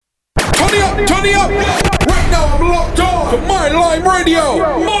Turn it up. Right now I'm locked on to My Lime Radio.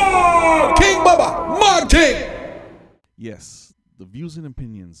 Mod King Bubba, Mod King. Yes, the views and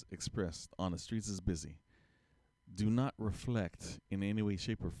opinions expressed on The Streets is Busy do not reflect in any way,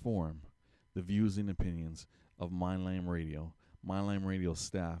 shape, or form the views and opinions of My Lime Radio, My Lime Radio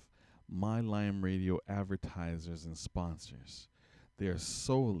staff, My Lime Radio advertisers and sponsors. They are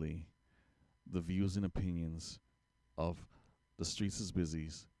solely the views and opinions of The Streets is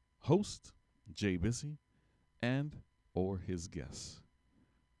Busy's host, Jay Busy, and or his guests.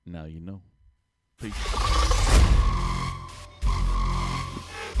 Now you know. Peace.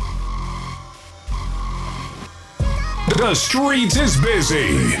 The Streets is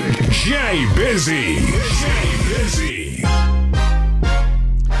Busy. Jay Busy. Jay Busy.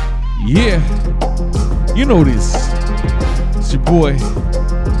 Yeah, you know this. It's your boy,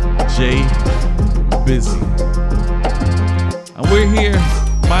 Jay Busy. And we're here,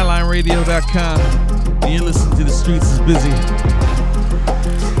 MyLineRadio.com, and you're listening to The Streets is Busy.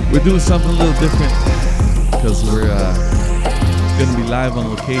 We're doing something a little different because we're going to be live on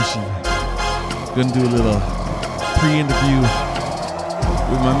location. Going to do a little pre-interview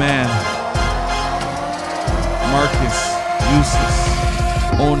with my man, Marcus Eustace,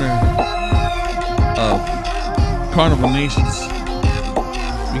 owner of Carnival Nationz.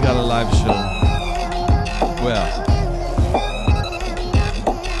 We got a live show. Well,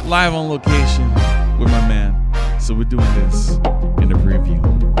 live on location with my man. So we're doing this in the preview.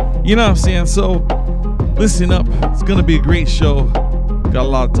 You know what I'm saying? So listen up. It's going to be a great show. Got a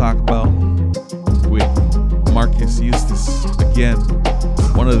lot to talk about with Marcus Eustace. Again,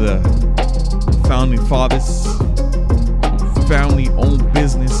 one of the founding fathers, family-owned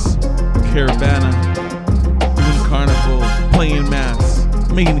business, Caravana, doing carnival, playing masks,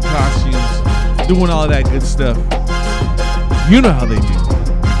 making the costumes, doing all that good stuff. You know how they do.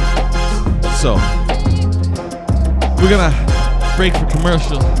 So, we're gonna break for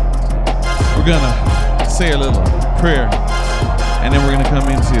commercial. We're gonna say a little prayer, and then we're gonna come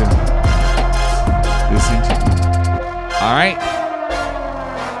into this interview. All right?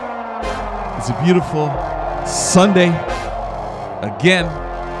 It's a beautiful Sunday. Again.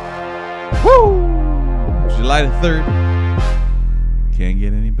 Woo! July the 3rd. Can't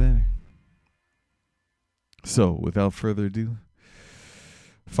get any better. So, without further ado,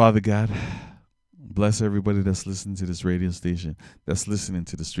 Father God, bless everybody that's listening to this radio station, that's listening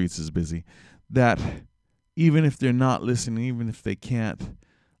to The Streets is Busy, that even if they're not listening, even if they can't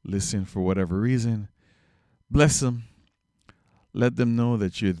listen for whatever reason, bless them. Let them know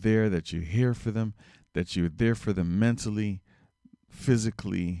that you're there, that you're here for them, that you're there for them mentally,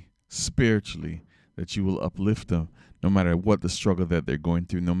 physically, spiritually, that you will uplift them no matter what the struggle that they're going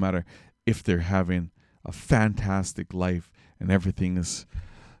through, no matter if they're having a fantastic life and everything is,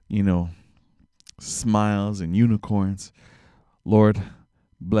 you know, smiles and unicorns. Lord,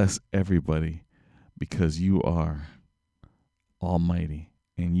 bless everybody because you are almighty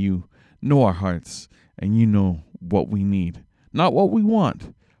and you know our hearts and you know what we need. Not what we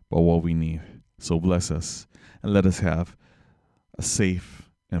want, but what we need. So bless us and let us have a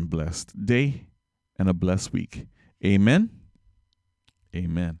safe and blessed day and a blessed week. Amen.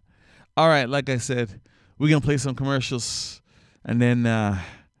 Amen. All right, like I said, we're going to play some commercials and then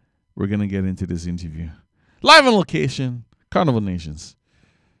we're going to get into this interview. Live on location, Carnival Nationz.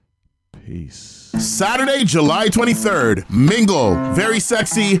 Peace. Saturday, July 23rd, Mingle, Very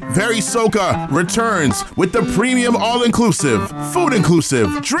Sexy, Very Soca returns with the premium all-inclusive, food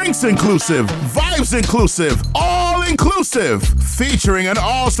inclusive, drinks inclusive, vibes inclusive, all inclusive, featuring an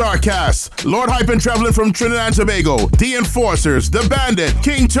all-star cast. Lord Hype and Traveling from Trinidad and Tobago, The Enforcers, The Bandit,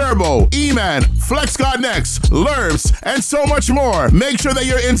 King Turbo, E-Man, Flex God Next, Lurbs, and so much more. Make sure that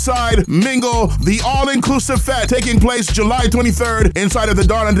you're inside Mingle, the all-inclusive fete taking place July 23rd inside of the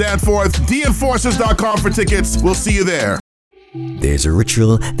Dawn and Danforth. TheEnforcers.com for tickets. We'll see you there. There's a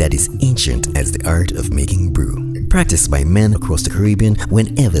ritual that is ancient as the art of making brew, practiced by men across the Caribbean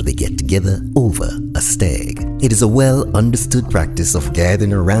whenever they get together over a stag. It is a well understood practice of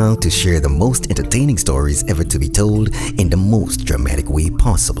gathering around to share the most entertaining stories ever to be told in the most dramatic way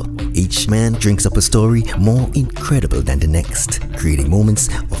possible. Each man drinks up a story more incredible than the next, creating moments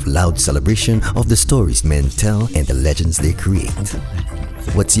of loud celebration of the stories men tell and the legends they create.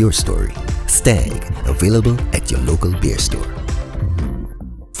 What's your story? Stag, available at your local beer store.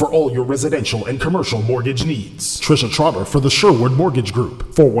 For all your residential and commercial mortgage needs, Trisha Trotter for the Sherwood Mortgage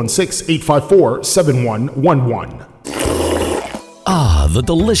Group, 416-854-7111. the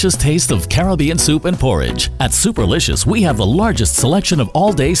delicious taste of Caribbean soup and porridge. At Superlicious, we have the largest selection of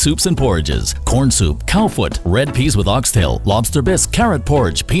all-day soups and porridges. Corn soup, cowfoot, red peas with oxtail, lobster bisque, carrot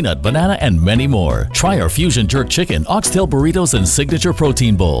porridge, peanut, banana, and many more. Try our fusion jerk chicken, oxtail burritos, and signature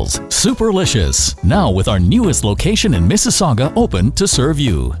protein bowls. Superlicious, now with our newest location in Mississauga, open to serve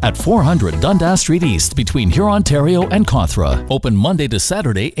you. At 400 Dundas Street East, between Hurontario and Carthra. Open Monday to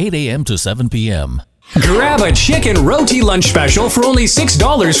Saturday, 8 a.m. to 7 p.m. Grab a chicken roti lunch special for only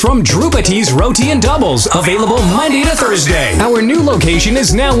 $6 from Drupatee's Roti and Doubles, available Monday to Thursday. Our new location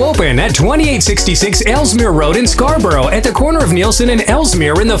is now open at 2866 Ellesmere Road in Scarborough, at the corner of Nielsen and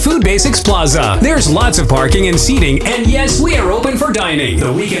Ellesmere in the Food Basics Plaza. There's lots of parking and seating, and yes, we are open for dining.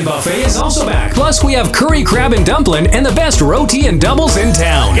 The weekend buffet is also back. Plus, we have curry crab and dumpling and the best roti and doubles in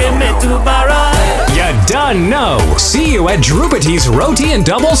town. You done know. See you at Drupatee's Roti and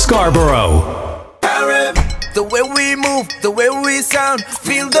Double Scarborough. The way we move, the way we sound,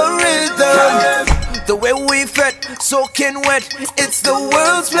 feel the rhythm. The way we fret, soaking wet, it's the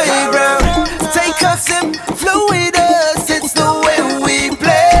world's playground. Take a sip, flow with us, it's the way we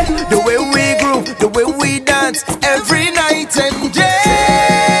play. The way we groove, the way we dance, every night and day.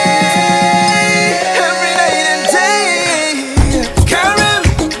 Every night and day. Karim,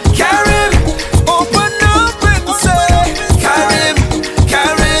 open up and say, Karim,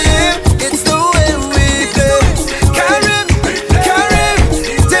 it's the way we play. Karim,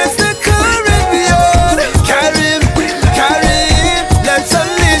 taste the Caribbean. Karim, let's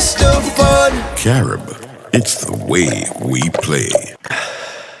unleash the fun. Carib, it's the way we play.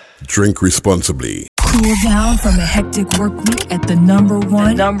 Drink responsibly. Cool down from a hectic work week at the number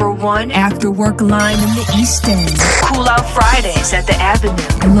one after work line in the East End. Cool Out Fridays at the Avenue.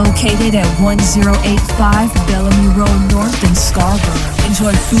 Located at 1085 Bellamy Road North in Scarborough.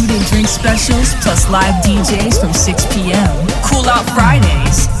 Enjoy food and drink specials plus live DJs from 6 p.m. Cool Out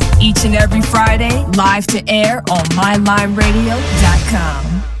Fridays. Each and every Friday, live to air on mylimeradio.com.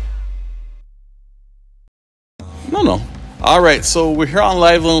 No. All right, so we're here on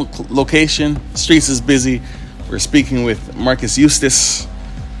live location. Streets is busy. We're speaking with Marcus Eustace,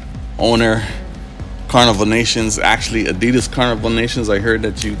 owner, Carnival Nationz. Actually, Adidas Carnival Nationz. I heard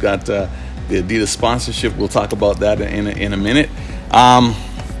that you got the Adidas sponsorship. We'll talk about that in a minute.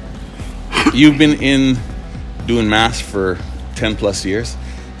 You've been doing mass for 10 plus years.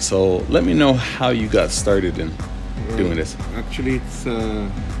 So let me know how you got started in doing this. Actually, it's a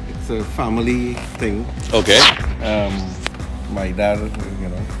family thing. Okay. My dad,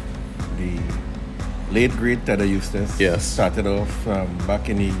 the late great Ted Eustace, started off back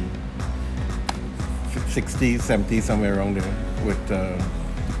in the 60s, 70s, somewhere around there, with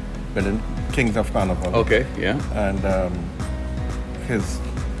building Kings of Carnival. Okay, yeah. And his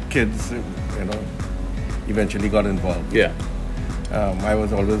kids, eventually got involved. Yeah. I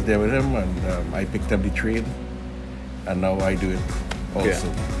was always there with him, and I picked up the trade, and now I do it also.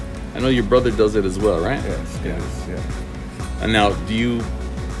 Yeah. I know your brother does it as well, right? Yes, yeah. And now, do you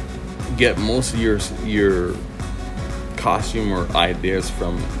get most of your costume or ideas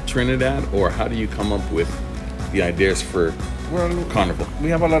from Trinidad, or how do you come up with the ideas for Carnival? We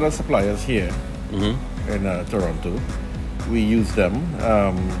have a lot of suppliers here in Toronto. We use them.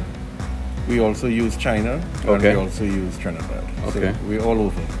 We also use China, and we also use Trinidad. Okay. So we're all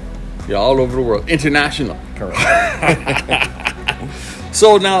over. You're all over the world. International. Correct.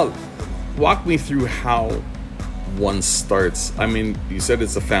 So now, walk me through how one starts. I mean, you said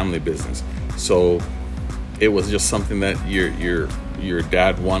it's a family business, so it was just something that your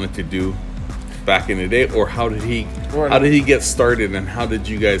dad wanted to do back in the day, or how did he get started, and how did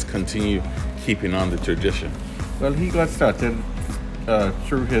you guys continue keeping on the tradition? Well, he got started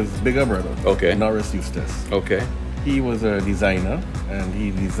through his bigger brother, Marcus Eustace. Okay. He was a designer, and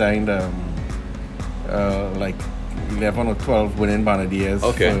he designed like 11 or 12 winning Banadiers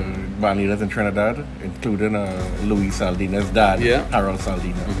for Banadiers in Trinidad, including Louis Saldina's dad, Harold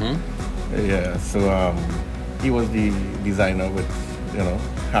Saldina. Yeah, so he was the designer with,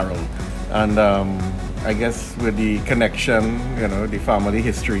 Harold. And I guess with the connection, the family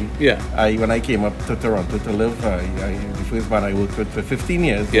history, when I came up to Toronto to live, the first band I worked with for 15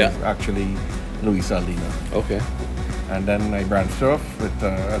 years was actually Louis Saldina. Okay. And then I branched off with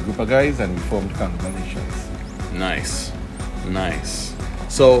a group of guys, and we formed Carnival Nationz. Nice.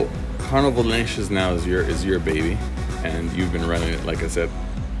 So Carnival Nationz now is your baby, and you've been running it, like I said,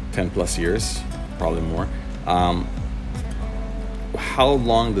 10 plus years, probably more. How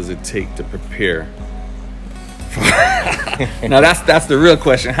long does it take to prepare? Now that's the real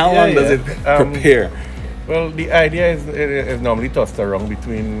question. How long does it prepare? Well, the idea is normally tossed around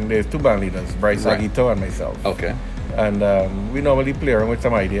between, there's two band leaders, Bryce Aguito and myself. Okay. And we normally play around with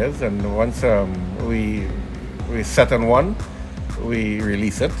some ideas, and once we set on one, we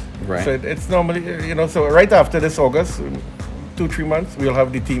release it. Right. So it's normally, so right after this August, 2-3 months, we'll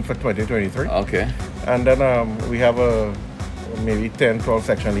have the team for 2023. Okay. And then we have maybe 10-12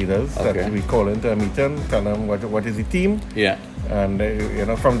 section leaders that we call into a meeting, tell them what is the team. Yeah. And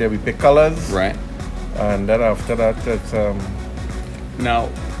from there we pick colors. Right. And then after that, it's now,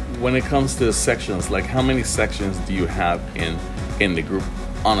 when it comes to sections, like how many sections do you have in the group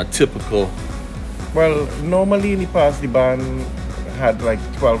on a typical? Well, normally in the past the band had like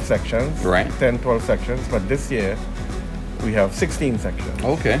 12 sections, right? 10-12 sections, but this year we have 16 sections.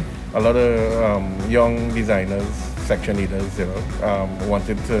 Okay. A lot of young designers, section leaders,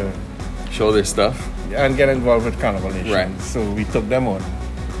 wanted to show their stuff and get involved with Carnival Nationz. Right. So we took them on.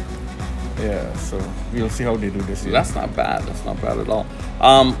 Yeah, so we'll see how they do this year. That's not bad. That's not bad at all.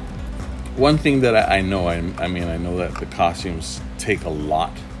 One thing that I know, I know that the costumes take a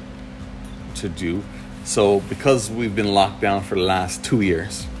lot to do. So because we've been locked down for the last 2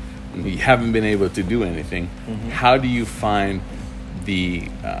 years, and we haven't been able to do anything, how do you find the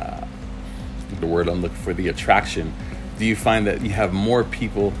word I'm looking for, the attraction? Do you find that you have more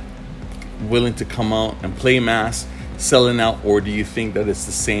people willing to come out and play mass, selling out, or do you think that it's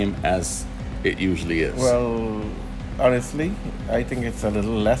the same as it usually is? Well, honestly, I think it's a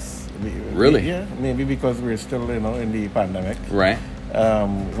little less. Really? Yeah, maybe because we're still, in the pandemic. Right.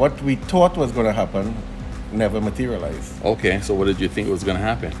 What we thought was going to happen never materialized. Okay, so what did you think was going to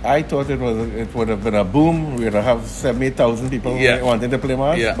happen? I thought it would have been a boom. We would have 78,000 people wanting to play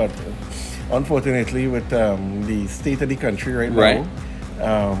mass, but unfortunately, with the state of the country right now,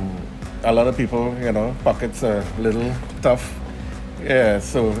 a lot of people, pockets are a little tough. Yeah,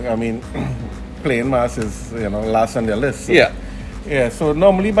 so I mean, playing mass is last on their list. So, yeah. So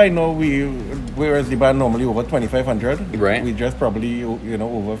normally by now whereas the band normally over 2,500, right? We just probably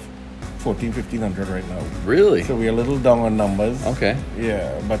over 1,500 right now. Really? So we're a little down on numbers. Okay.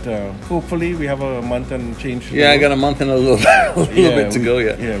 Yeah, but hopefully we have a month and change. To go. I got a month and a little bit to go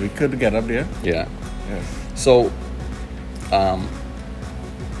yet. Yeah, we could get up there. Yeah. Yes. So,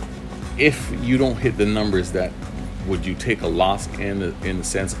 if you don't hit the numbers, would you take a loss in the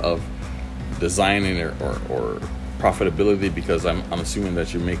sense of designing or profitability? Because I'm assuming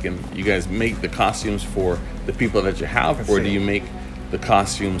that you guys make the costumes for the people that you have, or do you make the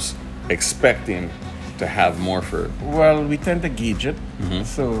costumes expecting to have more for? Well, we tend to gauge it.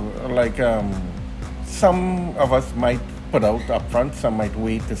 So like some of us might put out up front, some might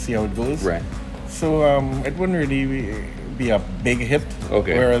wait to see how it goes. Right. So it wouldn't really be a big hit.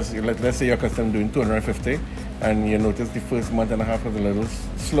 Okay. Whereas let's say you're accustomed doing 250 and you notice the first month and a half was a little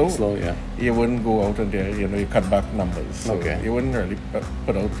slow, yeah. You wouldn't go out and there, you cut back numbers. So okay. You wouldn't really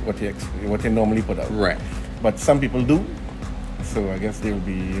put out what you normally put out. Right. But some people do. So I guess they'll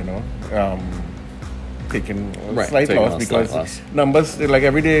be, taking a slight loss because numbers, like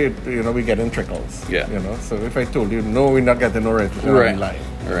every day, we get in trickles. Yeah. So if I told you, no, we're not getting no registration, I'm lying.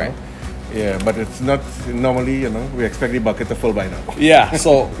 Right. Yeah, but it's not normally, we expect the bucket to full by now. Yeah.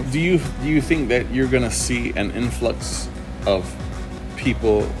 So do you think that you're gonna see an influx of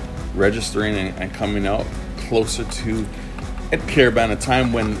people registering and coming out closer to Caravan, a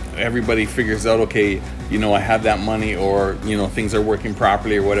time when everybody figures out, okay, I have that money, or things are working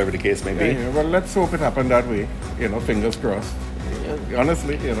properly, or whatever the case may be? Yeah, well, let's hope it happened that way. Fingers crossed.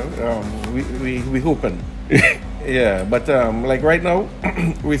 Honestly, we hoping. Yeah, but like right now,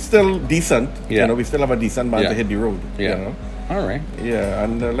 we're still decent. Yeah. We still have a decent band to hit the road. Yeah. All right. Yeah,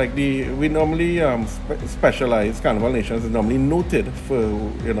 and we normally specialize. Carnival Nationz is normally noted for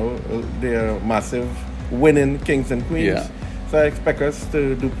their massive winning kings and queens. Yeah. So I expect us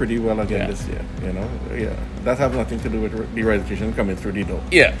to do pretty well again this year. Yeah, that has nothing to do with the registration coming through the door.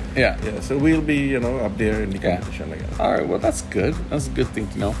 Yeah. So we'll be up there in the competition again. All right. Well, that's good. That's a good thing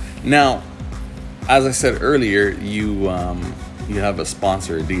to know. Now, as I said earlier, you have a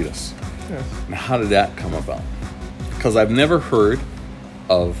sponsor, Adidas. Yes. Now, how did that come about? Because I've never heard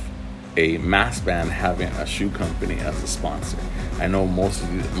of a mass band having a shoe company as a sponsor. I know most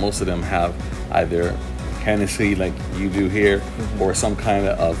of them have either Hennessy, like you do here, or some kind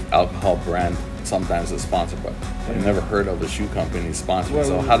of alcohol brand sometimes as sponsor, but I've never heard of a shoe company sponsoring. Well,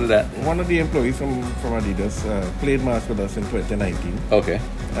 so how did that? One of the employees from Adidas played mass with us in 2019. Okay.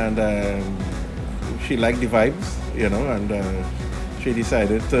 And she liked the vibes, and she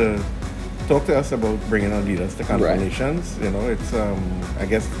decided to talk to us about bringing Adidas to Carnival Nationz. It's I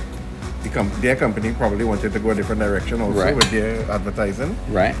guess their company probably wanted to go a different direction also with their advertising.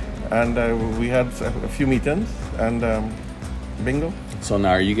 Right. And we had a few meetings, and bingo. So now,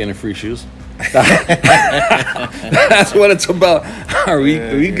 are you getting free shoes? That's what it's about. Are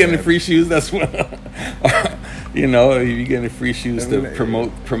we getting free shoes? That's what. You know, are you getting free shoes to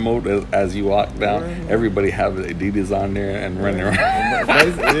promote as you walk down? Everybody have Adidas on there and running around.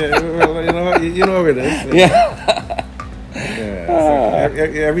 Well, you know how it is. Yeah. So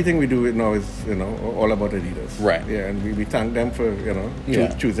everything we do now is all about Adidas. Right. Yeah, and we thank them for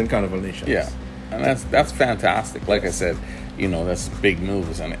choosing Carnival Nationz. Yeah, and that's fantastic. Like I said, that's big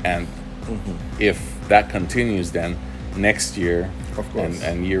moves, and if that continues, then next year, of course,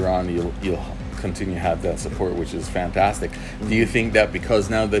 and year on, you'll continue to have that support, which is fantastic. Do you think that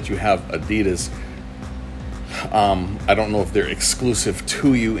because now that you have Adidas, I don't know if they're exclusive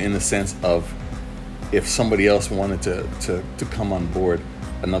to you in the sense of if somebody else wanted to come on board,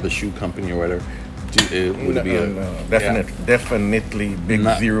 another shoe company or whatever, would it be definitely big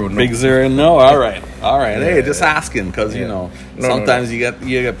zero no. Big zero no. All right. Yeah. Hey, just asking because sometimes you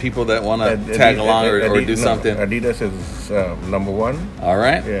get people that want to tag along or do something. Adidas is number one. All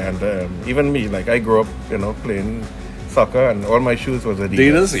right. Yeah, and even me, like I grew up, playing soccer, and all my shoes was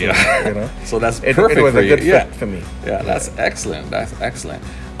Adidas. Yeah. So that's perfect it was for a you. good fit for me. Yeah, that's excellent. That's excellent.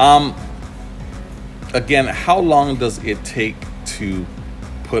 Again, how long does it take to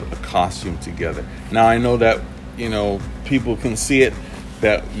put a costume together? Now I know that people can see it,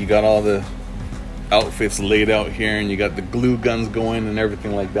 that you got all the outfits laid out here and you got the glue guns going and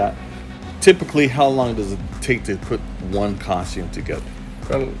everything like that. Typically, how long does it take to put one costume together?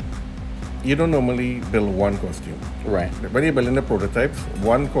 Well, you don't normally build one costume. Right. When you're building the prototypes,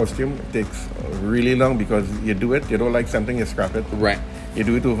 one costume takes really long because you do it, you don't like something, you scrap it. Right. You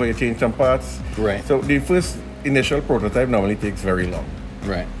do it over, you change some parts. Right. So the first initial prototype normally takes very long.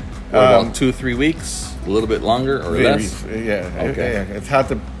 Right. What about 2-3 weeks? A little bit longer or varies. less? Yeah. Okay. Yeah. It's hard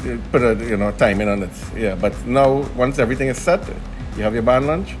to put a timing on it. Yeah. But now, once everything is set, you have your band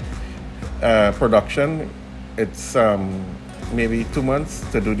launch, production. It's maybe 2 months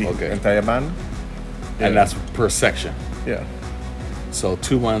to do the entire band. Yeah. And that's per section. Yeah. So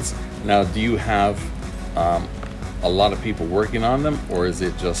 2 months. Now, do you have a lot of people working on them, or is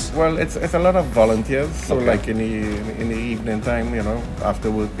it just? Well, it's a lot of volunteers. So like in the evening time, after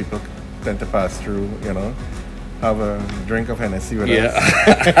work, people tend to pass through, have a drink of Hennessy with us.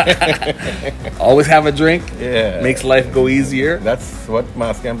 Always have a drink. Yeah. Makes life go easier. That's what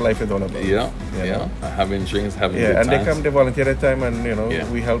Mass Camp life is all about. Yeah. Having drinks, having good times. And they come, they volunteer at time, and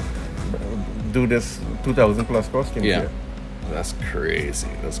we help do this 2,000 plus costumes. Yeah. That's crazy.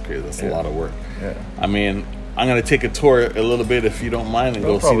 That's a lot of work. Yeah. I mean, I'm gonna take a tour a little bit if you don't mind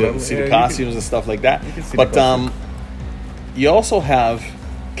and see the costumes and stuff like that. But you also have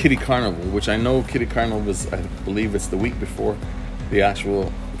Kitty Carnival, which I know Kitty Carnival is, I believe it's the week before the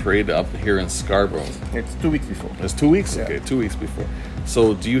actual parade up here in Scarborough. It's 2 weeks before. It's 2 weeks? Okay, 2 weeks before.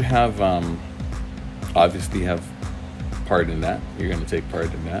 So do you have, obviously you have part in that? You're gonna take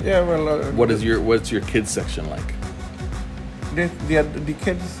part in that? Yeah, well... what's your kids section like? The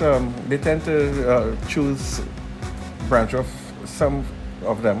kids, they tend to choose branch off some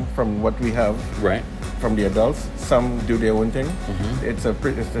of them from what we have. Right. From the adults. Some do their own thing. Mm-hmm. It's a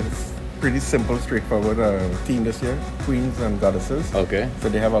pretty simple, straightforward theme this year. Queens and goddesses. Okay. So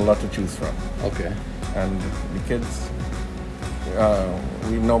they have a lot to choose from. Okay. And the kids,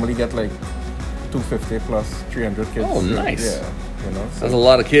 we normally get like 250 plus 300 kids. Oh, nice. Yeah. That's a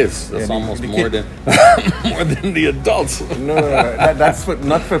lot of kids. That's almost more than the adults. No, that's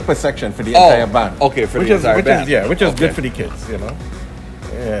not per section, for the entire band. Okay, for the entire band. Which is good for the kids,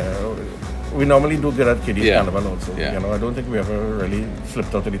 Yeah, we normally do good at Kiddies Carnival also. Yeah. I don't think we ever really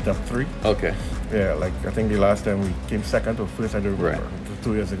slipped out of the top 3. Okay. Yeah, like I think the last time we came second or first, I don't remember.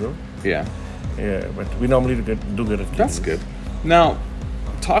 2 years ago. Yeah. Yeah, but we normally do good at Kiddies. That's good. Now,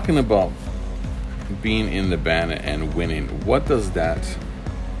 talking about being in the band and winning, what does that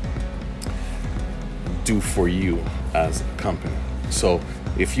do for you as a company? So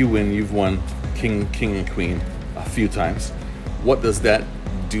if you win, you've won King and Queen a few times. What does that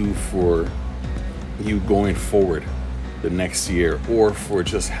do for you going forward the next year, or for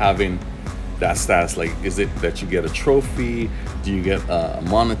just having that status? Like, is it that you get a trophy? Do you get a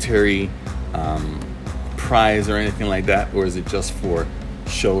monetary prize or anything like that, or is it just for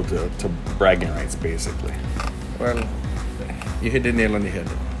show to bragging rights, basically? Well, you hit the nail on the head.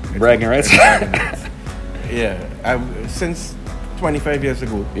 Bragging rights? Yeah. Since 25 years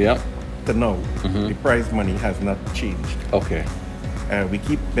ago to now, the prize money has not changed. Okay. We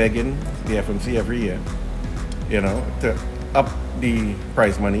keep begging the FMC every year, to up the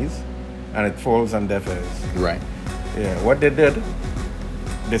prize monies, and it falls on deaf ears. Right. Yeah. What they did,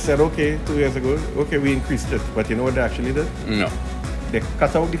 they said, okay, 2 years ago, okay, we increased it. But you know what they actually did? No. they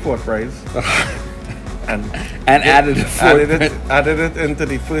cut out the fourth prize and added the fourth added it into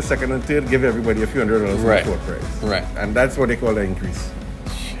the first, second, and third. Give everybody a few $100 for the fourth prize. Right. And that's what they call the increase.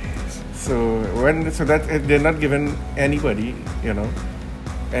 Jeez. So that they're not giving anybody,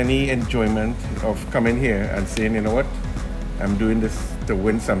 any enjoyment of coming here and saying, you know what, I'm doing this to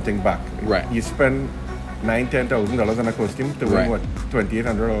win something back. Right. You spend $9,000-$10,000 on a costume to win what,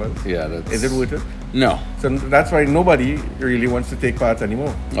 $2,800? Yeah. Is it worth it? No. So that's why nobody really wants to take part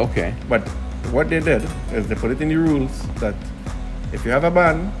anymore. Okay. But what they did is they put it in the rules that if you have a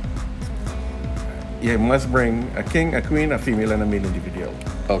band, you must bring a king, a queen, a female, and a male individual.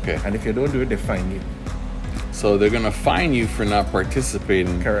 Okay. And if you don't do it, they fine you. So they're gonna fine you for not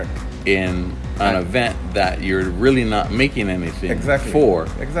participating. Correct. In an event that you're really not making anything for.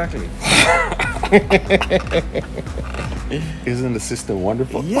 Exactly. Isn't the system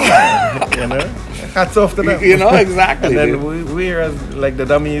wonderful? Yeah. Hats off to them. Exactly. And then we as like the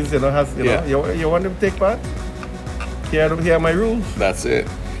dummies, you want to take part? Here are my rules. That's it.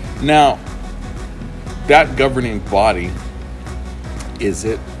 Now, that governing body, is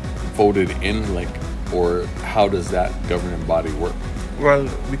it voted in, or how does that governing body work? Well,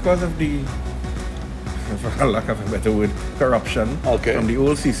 because of the, for lack of a better word, corruption from the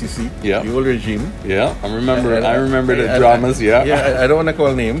old CCC, the old regime. Yeah, I remember the dramas, I don't want to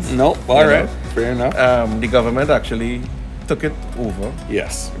call names. No, all right, fair enough. The government actually took it over.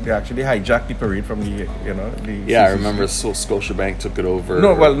 Yes. They actually hijacked the parade from the Yeah, CCC. I remember Scotiabank took it over.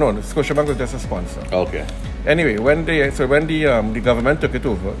 No, Scotiabank was just a sponsor. Okay. Anyway, when the government took it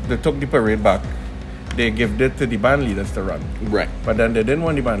over, they took the parade back. They gave it to the band leaders to run. Right. But then they didn't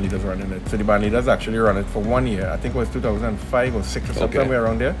want the band leaders running it. So the band leaders actually ran it for 1 year. I think it was 2005 or 6 or somewhere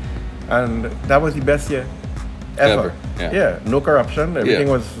around there. And that was the best year ever. Yeah. No corruption. Everything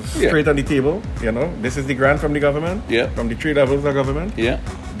was straight on the table. This is the grant from the government. Yeah. From the 3 levels of government. Yeah.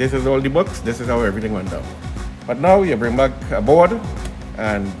 This is all the books. This is how everything went down. But now you bring back a board.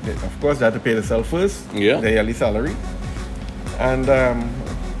 And of course they have to pay themselves first. Yeah. Their yearly salary. And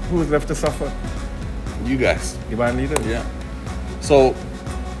who's left to suffer? You guys. The band leaders. Yeah. So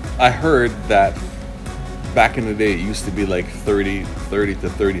I heard that back in the day it used to be like 30 to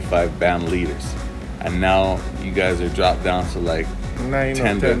 35 band leaders. And now you guys are dropped down to like 9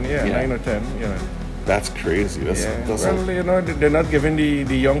 or 10. 9 or 10. Yeah. That's crazy. That's they're not giving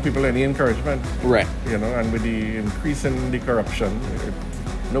the young people any encouragement. Right. And with the increase in the corruption,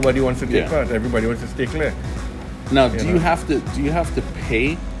 nobody wants to take part. Everybody wants to stay clear. Now, do you have to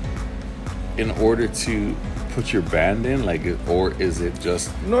pay in order to put your band in, or is it just?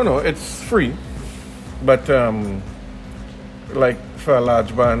 No, it's free. But like for a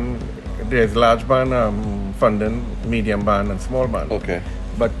large band, there's large band funding, medium band, and small band. Okay.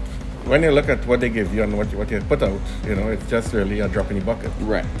 But when you look at what they give you and what you put out, it's just really a drop in the bucket.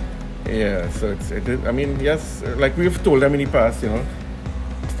 Right. Yeah. So I mean, yes, like we've told them in the past,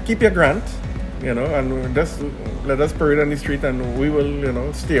 keep your grant, and just let us parade on the street, and we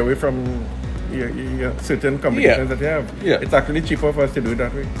will, stay away from certain competitions that you have. Yeah. It's actually cheaper for us to do it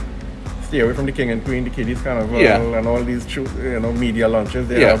that way. Stay away from the King and Queen, the Kiddies Carnival, and all these media launches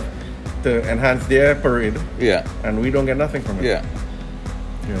they have to enhance their parade. Yeah. And we don't get nothing from it. Yeah.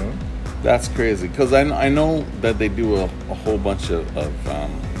 That's crazy, because I know that they do a whole bunch of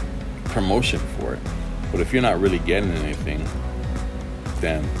promotion for it, but if you're not really getting anything,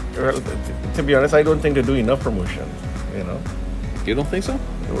 then... Well, to be honest, I don't think they do enough promotion, You don't think so?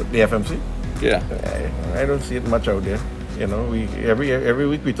 The FMC? Yeah. I don't see it much out there. We every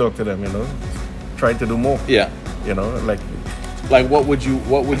week we talk to them, try to do more. Yeah. Like what would you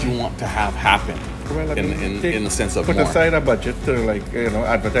want to have happen? Well, in the sense of put more. aside a budget to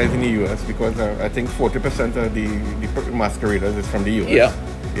advertise in the US, because I think 40% of the masqueraders is from the US.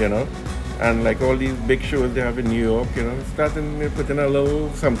 Yeah. And like all these big shows they have in New York, starting putting a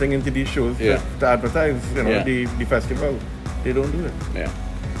little something into these shows to advertise, the festival. They don't do it. Yeah.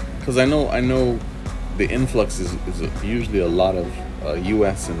 Because I know the influx is usually a lot of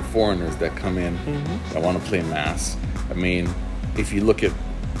US and foreigners that come in that want to play mass. I mean, if you look at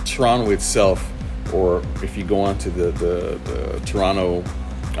Toronto itself, or if you go onto the Toronto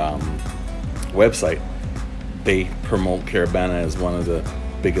website, they promote Caravana as one of the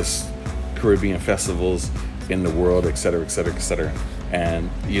biggest Caribbean festivals in the world, et cetera, et cetera, et cetera. And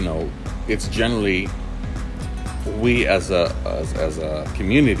it's generally, we as a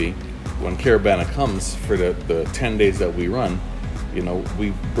community, when Caravana comes for the 10 days that we run,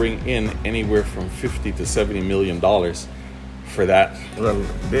 we bring in anywhere from $50 to $70 million for that. Well,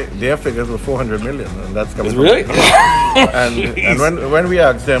 their figures were 400 million, and that's coming. Really? And when we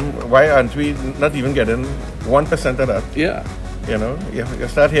asked them, why aren't we not even getting 1% of that? Yeah. You know, you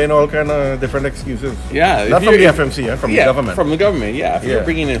start hearing all kind of different excuses. Yeah, not from the FMC, from the government. From the government, yeah. If you're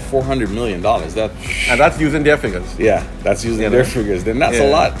bringing in $400 million, that's using their figures. Yeah, that's using their figures. Then that's a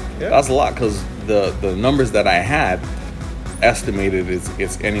lot. Yeah. That's a lot because the numbers that I had estimated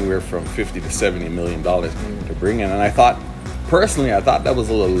it's anywhere from $50 to $70 million to bring in, and I thought that was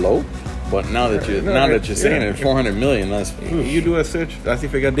a little low. But now that you're saying it, 400 million. You do a search. That's the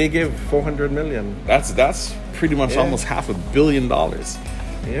figure. They give 400 million. That's pretty much almost $500 million.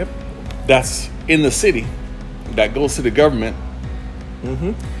 Yep. That's in the city. That goes to the government.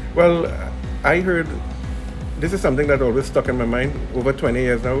 Mm-hmm. Well, I heard this is something that always stuck in my mind. Over 20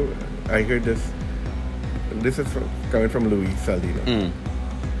 years now, I heard this. This is coming from Louis Saldina.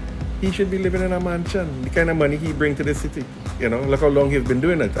 He should be living in a mansion. The kind of money he brings to the city. You know, look how long he's been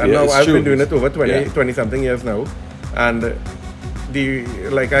doing it. And now I've been doing it over 20 something years now. And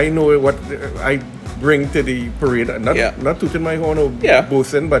I know what I bring to the parade. Not tooting my horn or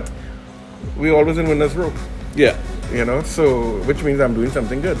boasting, but we always in winner's row. Yeah. You know, so which means I'm doing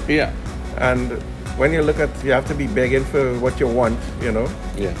something good. Yeah. And when you look at, you have to be begging for what you want, you know.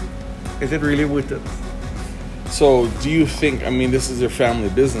 Yeah. Is it really worth it? So do you think, I mean, this is your family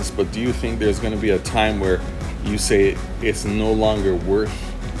business, but do you think there's going to be a time where you say it's no longer worth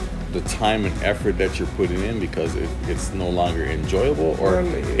the time and effort that you're putting in because it's no longer enjoyable? Or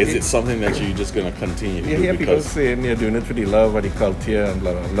is it something that you're just going to continue to do? You hear people saying you're doing it for the love or the culture and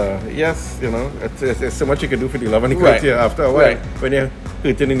blah, blah, blah. Yes, you know, it's so much you can do for the love and the culture after a while when you're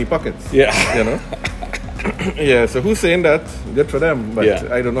hurting in the pockets. Yeah. You know? Yeah, so who's saying that? Good for them.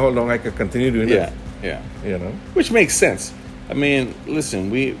 But I don't know how long I could continue doing it. Yeah. You know? Which makes sense. I mean,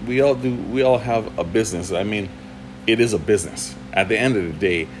 listen, we all have a business. I mean, it is a business. At the end of the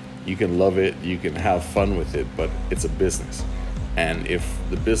day, you can love it, you can have fun with it, but it's a business. And if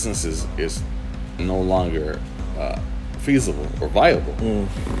the business is no longer feasible or viable,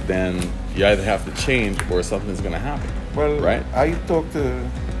 then you either have to change or something's going to happen. Well, right? I talked to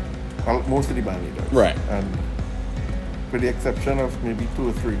most of the band leaders. Right. And with the exception of maybe 2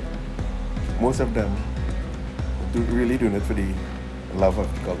 or 3, most of them really doing it for the love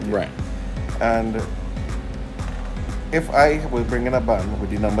of the culture. Right. And if I was bringing a band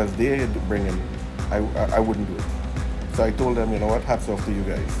with the numbers they bring in, I wouldn't do it. So I told them, you know what, hats off to you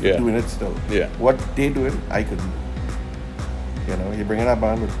guys. You're doing it still. Yeah. What they doing, I couldn't do. You know, you're bringing a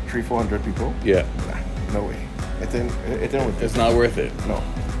band with 300-400 people. Yeah. Nah, no way. It ain't worth it. It's not worth it. No.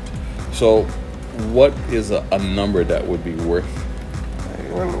 So what is a number that would be worth?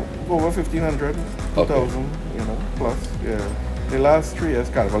 Well, over 1,500, 2,000, you know, plus. Yeah. The last 3 years,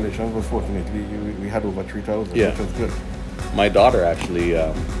 Carnival Nationz was fortunately, we had over 3,000, which was good. My daughter actually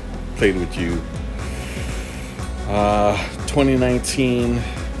played with you 2019,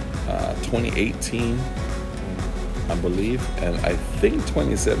 2018, I believe, and I think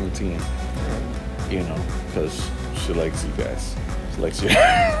 2017, you know, because she likes you guys. She likes you.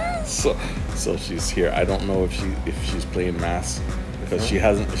 So she's here. I don't know if she's playing Mass because she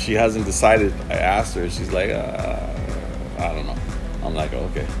hasn't decided. I asked her. She's like, I don't know. I'm like,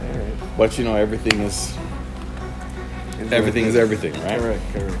 okay. Right. But you know, everything is everything, right?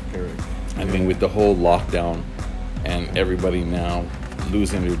 Correct. I mean, with the whole lockdown and everybody now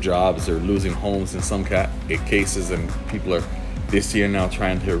losing their jobs or losing homes in some cases, and people are this year now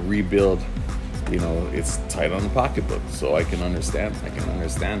trying to rebuild. You know, it's tight on the pocketbook, so I can understand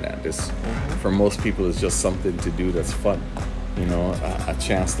that. This, for most people, is just something to do that's fun. You know, a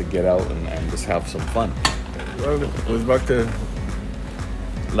chance to get out and just have some fun. Well, it goes back to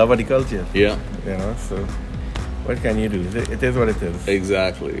love of the culture. Yeah. You know, so what can you do? It is what it is.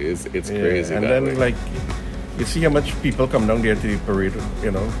 Exactly. It's crazy. And then, like, you see how much people come down there to the parade,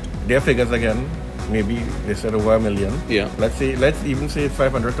 you know. Their figures again, maybe they said over 1 million. Yeah. Let's even say it's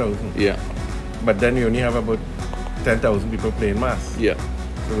 500,000. Yeah. But then you only have about 10,000 people playing Mass. Yeah.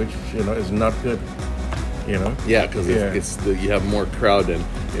 So which, you know, is not good. You know? Yeah, because you have more crowd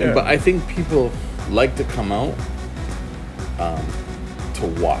but I think people like to come out to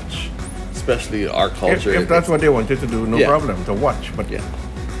watch, especially our culture. If that's what they wanted to do, no problem, to watch. But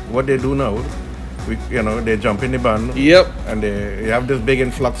what they do now, they jump in the band. Yep. And they have this big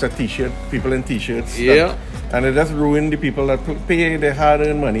influx of people in t-shirts. Yeah. And it just ruin the people that pay their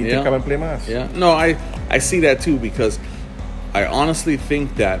hard-earned money to come and play Mass. Yeah. No, I see that too, because I honestly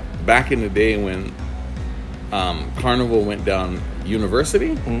think that back in the day when Carnival went down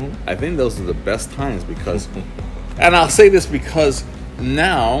University, I think those are the best times because, and I'll say this because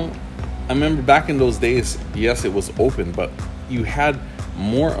now, I remember back in those days, yes, it was open, but you had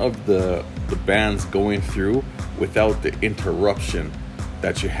more of the bands going through without the interruption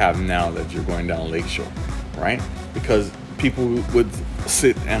that you have now that you're going down Lakeshore, right? Because people would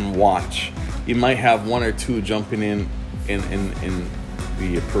sit and watch. You might have one or two jumping in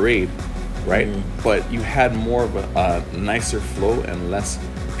the parade, right? But you had more of a nicer flow and less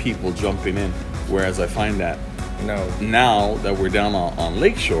people jumping in. Whereas I find that now that we're down on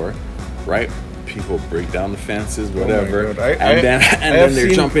Lakeshore, right? People break down the fences, whatever, and then they're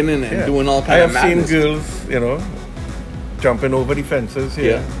jumping in and doing all kinds of madness. I have seen girls, you know, jumping over the fences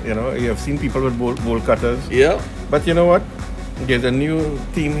here. Yeah. You know, you have seen people with bowl cutters. Yeah. But you know what? There's a new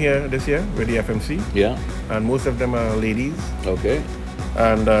team here this year with the FMC. Yeah. And most of them are ladies. Okay.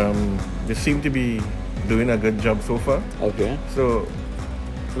 And they seem to be doing a good job so far. Okay. So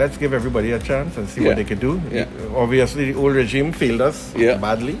let's give everybody a chance and see what they can do. Yeah. Obviously, the old regime failed us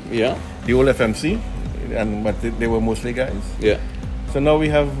badly. Yeah. The old FMC, but they were mostly guys. Yeah. So now we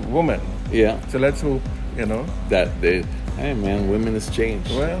have women. Yeah. So let's hope, you know, that they. Hey man, women has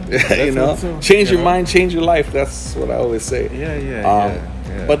changed. Well, you know, change your mind, change your life. That's what I always say.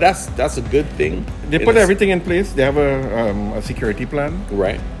 Yeah. But that's a good thing. They put everything in place. They have a security plan.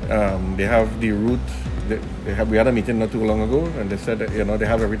 Right. They have the route. We had a meeting not too long ago, and they said that, you know, they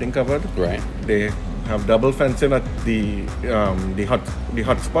have everything covered. Right. They have double fencing at the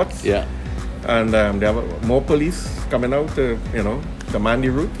hot spots. Yeah. And they have more police coming out to, you know, to man the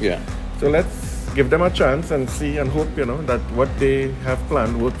route. Yeah. So let's give them a chance and see and hope, you know, that what they have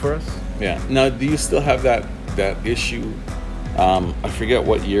planned work for us. Yeah. Now, do you still have that issue? I forget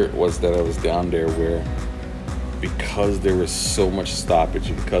what year it was that I was down there, where because there was so much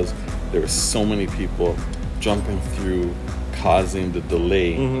stoppage, because there were so many people jumping through, causing the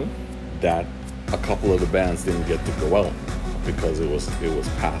delay, that a couple of the bands didn't get to go out because it was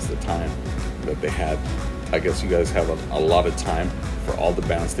past the time that they had. I guess you guys have a lot of time for all the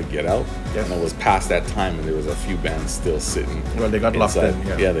bands to get out. Yes. And it was past that time, and there was a few bands still sitting. Well, they got inside. locked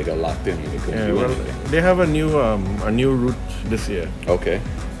in. Yeah, they got locked in, and they couldn't do anything. They have a new route this year. Okay.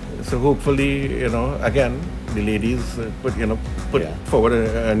 So hopefully, you know, again, the ladies put forward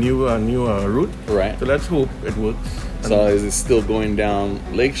a new route. Right. So let's hope it works. So is it still going down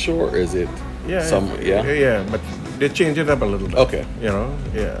Lakeshore, or is it? Yeah, but they change it up a little bit. Okay. You know,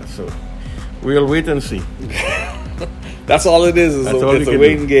 yeah. So we'll wait and see. That's all it is. It's a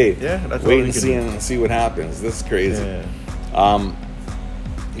waiting game. Yeah, that's wait all and see and see what happens. This is crazy.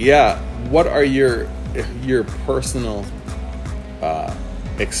 Yeah. What are your personal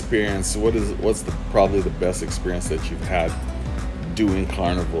experience? What's probably the best experience that you've had doing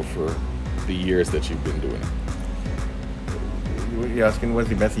Carnival for the years that you've been doing it? You're asking what's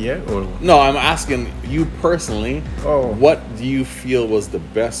the best year, or? No, I'm asking you personally. Oh. What do you feel was the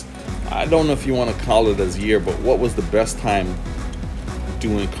best? I don't know if you want to call it as year, but what was the best time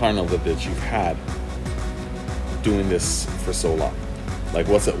doing Carnival that you've had doing this for so long? Like,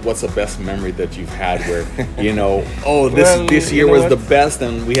 what's the best memory that you've had where, you know, this year was the best,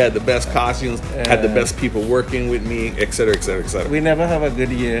 and we had the best costumes, had the best people working with me, et cetera, et cetera, et cetera. We never have a good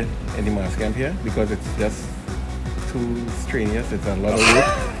year in the mass camp here because it's just too strenuous. It's a lot of work.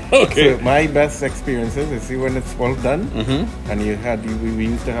 Okay. So my best experiences is see when it's all done, and we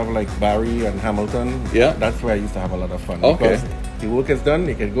used to have like Barry and Hamilton. Yeah. That's where I used to have a lot of fun. Okay. Because the work is done,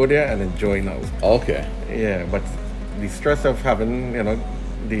 you can go there and enjoy now. Okay. Yeah, but the stress of having, you know,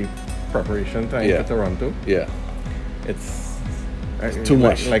 the preparation time for Toronto. Yeah. It's too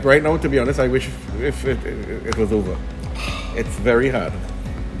much. Like right now, to be honest, I wish if it was over. It's very hard.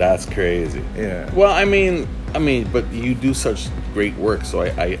 That's crazy. Yeah. Well, I mean, but you do such great work, so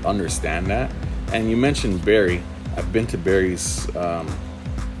I understand that. And you mentioned Barry. I've been to Barry's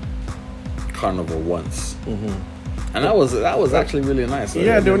Carnival once, and that was actually really nice.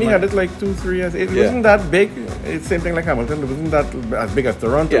 Yeah, they only had it like 2-3 years. It wasn't that big. It's same thing like Hamilton. It wasn't that as big as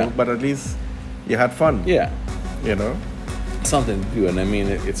Toronto, but at least you had fun. Yeah. You know? Something to do, and I mean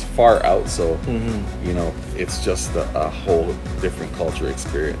it's far out, so you know, it's just a whole different culture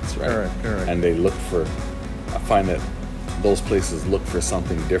experience, right? Correct. And they I find that those places look for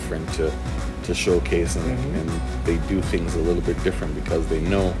something different to showcase, and they do things a little bit different because they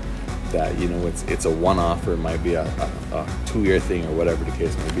know that, you know, it's a one-off, or it might be a 2-year thing, or whatever the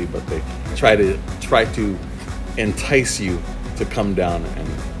case may be, but they try to entice you to come down and.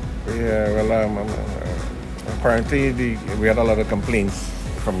 Yeah, well, apparently we had a lot of complaints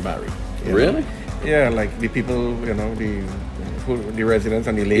from Barry. Really? Yeah, like the people, you know, the residents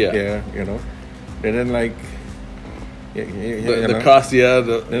on the lake there, you know, they didn't like the cost. Yeah,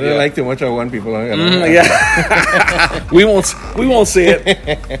 they didn't like too much of one people. You know? Yeah, we won't say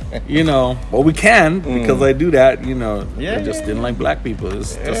it. You know, well, we can because I do that. You know, I just didn't like black people.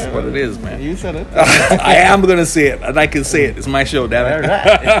 It's just what it is, man. You said it. I am gonna say it, and I can say it. It's my show, damn it. All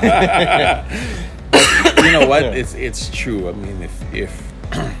right. you know what? It's true. I mean, if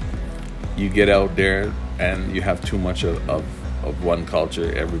you get out there and you have too much of one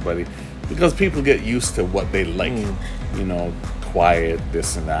culture, everybody, because people get used to what they like, you know, quiet,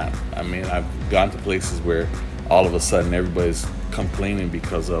 this and that. I mean, I've gone to places where all of a sudden everybody's complaining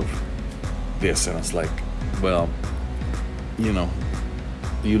because of this, and it's like, well, you know,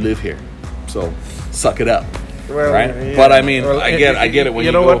 you live here, so suck it up, right? Yeah. But I mean, I get it when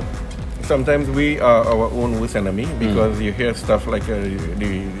you know go. What? Sometimes we are our own worst enemy because you hear stuff like the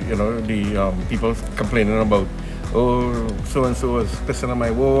people complaining about, oh, so and so is pissing on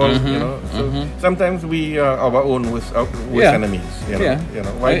my wall, you know. So sometimes we are our own worst enemies. You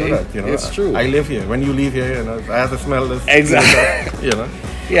know, why do that? You know, it's true. I live here. When you leave here, you know, I have to smell this. Exactly. You know.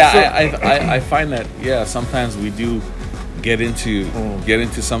 Yeah, so, I find that sometimes we do get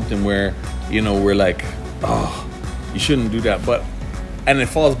into something where, you know, we're like, oh, you shouldn't do that, and it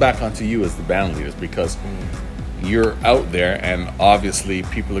falls back onto you as the band leaders, because you're out there and obviously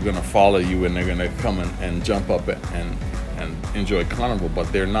people are going to follow you and they're going to come and jump up and enjoy Carnival, but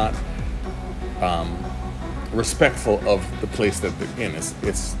they're not respectful of the place that they're in.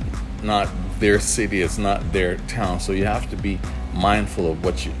 It's not their city, it's not their town, so you have to be mindful of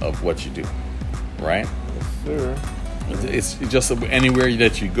what you do, right? Yes, sir. It's just anywhere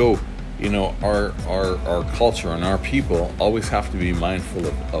that you go, you know, our culture and our people always have to be mindful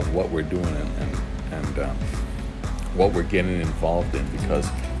of what we're doing and what we're getting involved in, because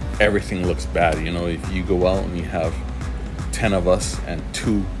everything looks bad. You know, if you go out and you have 10 of us and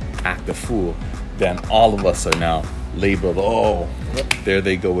 2 act a fool, then all of us are now labeled, oh, there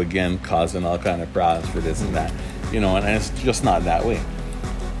they go again, causing all kind of problems for this and that. You know, and it's just not that way.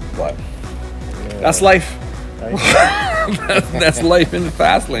 But that's life. That's life in the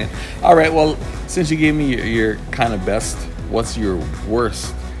fast lane. All right, well, since you gave me your kind of best, what's your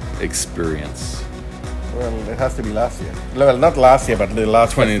worst experience? Well, it has to be last year. Well, not last year, but the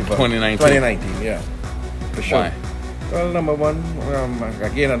last 2019. 2019, yeah. For sure. Why? Well, number one,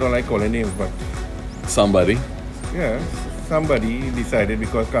 again, I don't like calling names, but somebody decided,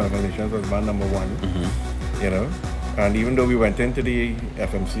 because Carnival Nationz was band number 1, you know, and even though we went into the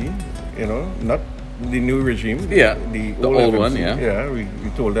FMC, you know, not the new regime, the old one, we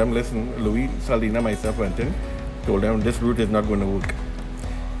told them, listen, Louis, Saldina, myself went in, told them this route is not going to work.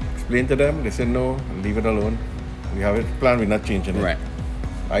 Explained to them, they said no, leave it alone. We have a plan, we're not changing it. Right.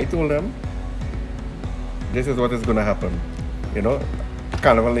 I told them, this is what is going to happen. You know,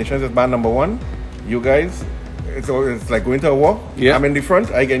 Carnival Nationz is band number 1. You guys, it's like going to a war. Yeah. I'm in the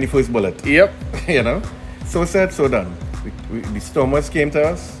front, I get the first bullet. Yep. You know, so said, so done. The Stormers came to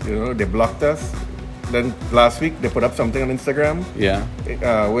us, you know, they blocked us. Then last week they put up something on Instagram,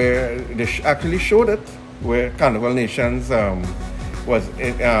 where they actually showed it, where Carnival Nationz was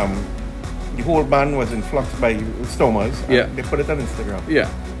the whole band was in flux by Stormers. And they put it on Instagram. Yeah,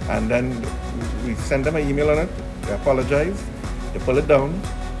 and then we sent them an email on it. They apologized. They pulled it down,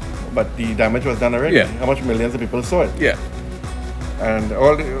 but the damage was done already. Yeah. How much millions of people saw it? Yeah. And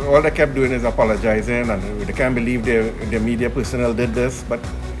all they kept doing is apologizing, and they can't believe their media personnel did this, but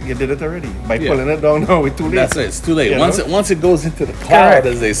you did it already. By pulling it down now, it's too late. That's it, it's too late. Once it goes into the cloud,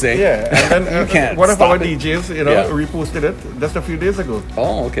 as they say, and then you can't one of our stop it. DJs, you know, reposted it just a few days ago.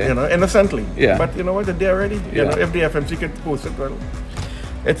 Oh, okay. You know, innocently. Yeah. But you know what, they're there already. You know, if the FMC can post it, well,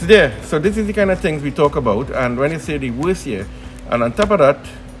 it's there. So this is the kind of things we talk about, and when you say the worst year, and on top of that,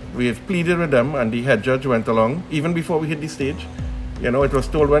 we have pleaded with them, and the head judge went along, even before we hit the stage. You know, it was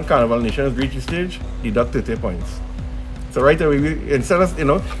told when Carnival Nationz reached the stage, deduct 30 points. So right away, instead of, you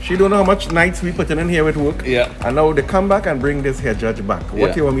know, she don't know how much nights we put in here with work. Yeah. And now they come back and bring this head judge back.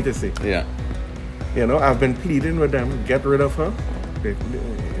 What do you want me to say? Yeah. You know, I've been pleading with them, get rid of her.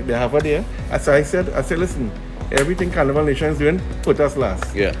 They have her there. As I said, listen, everything Carnival Nationz doing, put us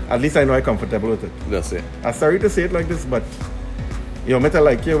last. Yeah. At least I know I'm comfortable with it. That's it. I'm sorry to say it like this, but you know, matter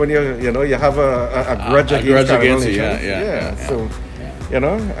like you when you have a grudge against Carnival Nationz. Yeah. So, you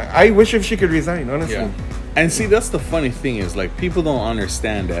know, I wish if she could resign, honestly. Yeah. And see, that's the funny thing is, like, people don't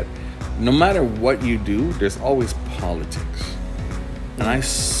understand that no matter what you do, there's always politics. And I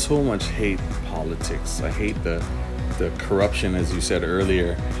so much hate politics. I hate the corruption, as you said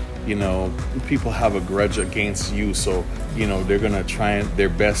earlier. You know, people have a grudge against you, so, you know, they're going to try their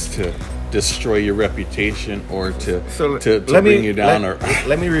best to destroy your reputation or to bring you down.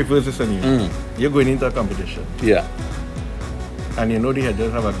 Let me reverse this on you. You're going into a competition. Yeah. And you know the head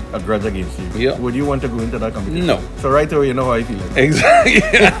just have a grudge against you. Yeah. Would you want to go into that competition? No. So right away, you know how I feel it. Exactly.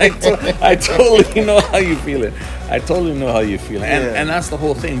 I totally know how you feel it. I totally know how you feel it. And that's the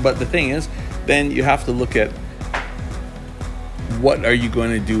whole thing. But the thing is, then you have to look at what are you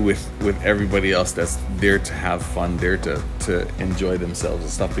going to do with everybody else that's there to have fun, there to enjoy themselves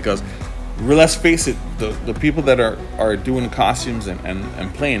and stuff? Because let's face it, the people that are doing costumes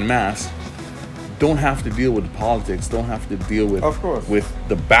and playing masks don't have to deal with the politics, don't have to deal with, of course, with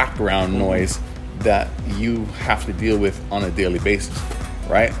the background noise that you have to deal with on a daily basis,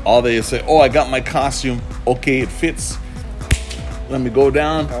 right? All they say, oh, I got my costume, okay, it fits, let me go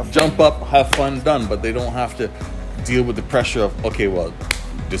down, jump up, have fun, done. But they don't have to deal with the pressure of, okay, well,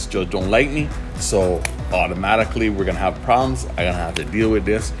 this judge don't like me, so automatically we're gonna have problems, I'm gonna have to deal with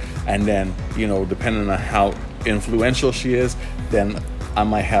this. And then, you know, depending on how influential she is, then I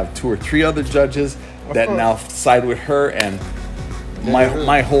might have 2 or 3 other judges that now side with her, and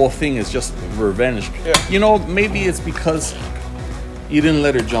my whole thing is just revenge. Yeah. You know, maybe it's because you didn't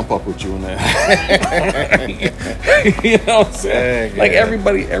let her jump up with you in there. You know what I'm saying? Like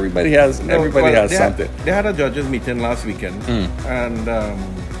everybody has something. They had a judges meeting last weekend, and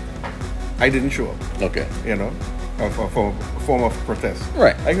I didn't show up. Okay. You know, for a form of protest.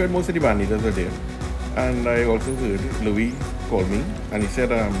 Right. I heard most of the band leaders were there, and I also heard Louis called me, and he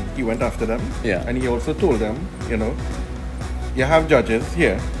said he went after them. Yeah. And he also told them, you know, you have judges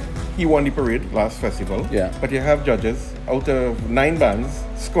here. He won the parade last festival. Yeah. But you have judges out of 9 bands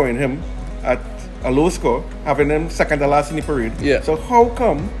scoring him at a low score, having him second to last in the parade. Yeah. So how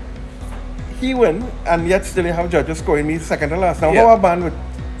come he win and yet still you have judges scoring me second to last? Now how a band with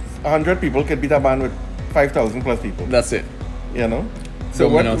 100 people could beat a band with 5,000 plus people? That's it. You know? So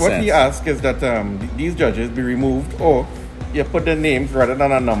what he asked is that these judges be removed, or you put their names rather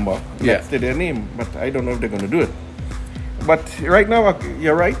than a number next to their name. But I don't know if they're going to do it. But right now,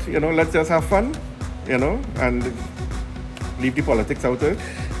 you're right. You know, let's just have fun, you know, and leave the politics out of it.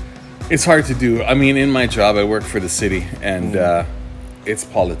 It's hard to do. I mean, in my job, I work for the city, and it's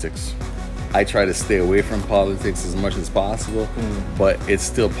politics. I try to stay away from politics as much as possible, but it's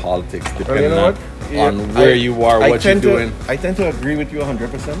still politics, depending on where you are, what you're doing. I tend to agree with you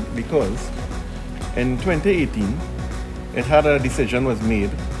 100%, because in 2018, it had a decision was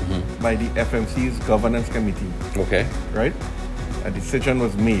made by the FMC's governance committee. Okay. Right? A decision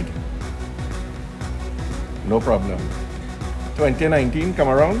was made. No problem. 2019 come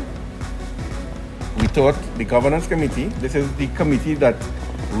around, we thought the governance committee, this is the committee that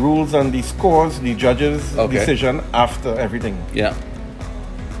rules on the scores, the judges' decision after everything. Yeah.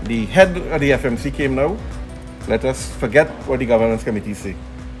 The head of the FMC came now. Let us forget what the governance committee say.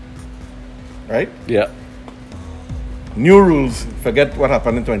 Right? Yeah. New rules, forget what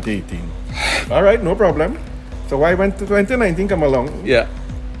happened in 2018. All right, no problem. So why when 2019 come along? Yeah.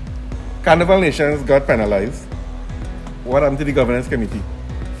 Carnival Nationz got penalized. What happened to the governance committee?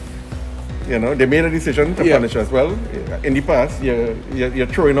 You know, they made a decision to punish us. Well, in the past, you're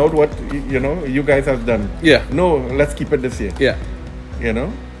throwing out what you guys have done. Yeah. No, let's keep it this year. Yeah. You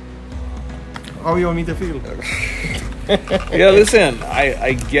know? How you want me to feel? Yeah, listen,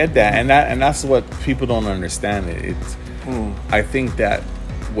 I get that, and that's what people don't understand. It's I think that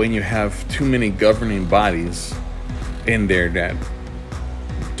when you have too many governing bodies in there that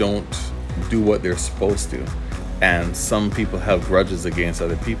don't do what they're supposed to, and some people have grudges against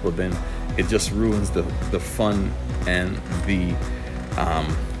other people, then it just ruins the fun and the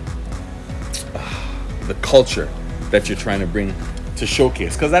culture that you're trying to bring to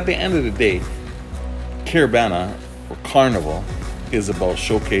showcase. Because at the end of the day, Caravana or Carnival is about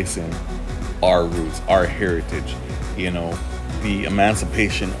showcasing our roots, our heritage, you know, the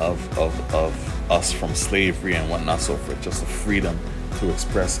emancipation of us from slavery and whatnot, so forth. Just the freedom to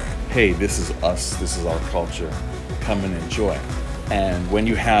express, hey, this is us, this is our culture, come and enjoy. And when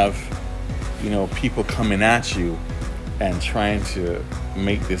you have, you know, people coming at you and trying to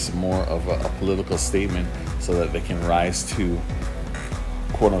make this more of a political statement so that they can rise to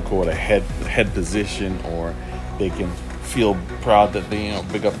quote unquote a head position, or they can feel proud that they, you know,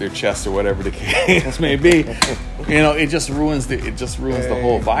 big up their chest or whatever the case may be, you know, it just ruins the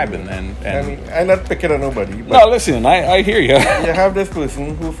whole vibe. And I mean, I'm not picking on nobody, but no, listen, I hear you. You have this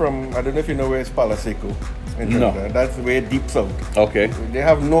person who from, I don't know if you know where it's Palaseco in Trinidad. No. That's way deep south. Okay. They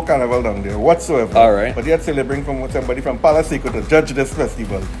have no carnival down there whatsoever. All right. But yet still bring from somebody from Palaseco to judge this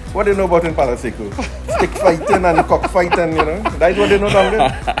festival. What do they know about in Palaseco? Stick fighting and cockfighting, you know. That's what they know down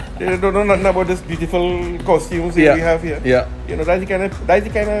there. They don't know nothing about this beautiful costumes that we have here. Yeah. You know, that's the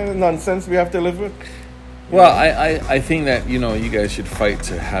kind of nonsense we have to live with. Well, I think that, you know, you guys should fight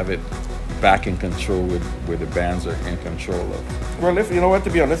to have it back in control with where the bands are in control of. Well, if you know what,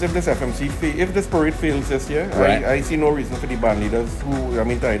 to be honest, if this FMC, if this parade fails this year, right. I see no reason for the band leaders who, I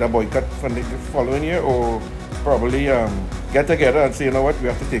mean, to either boycott for the following year or probably get together and say, you know what, we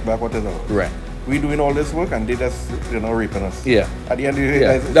have to take back what is ours. Right. we doing all this work and they just, reaping us. Yeah. At the end of the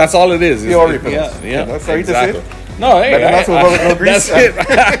day, that's all it is. They all reaping us. Yeah. Sorry exactly. to say. No, hey, that's over with no grease.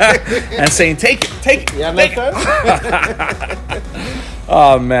 That's it. And saying, take it. Yeah, take it.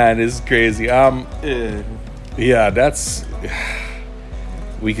 Oh man, this is crazy. Yeah, that's.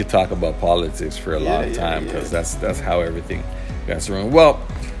 We could talk about politics for a long time because that's how everything gets ruined. Well,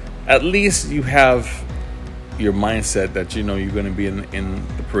 at least you have your mindset that you're going to be in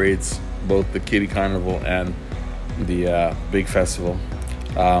the parades, both the Kiddie Carnival and the big festival.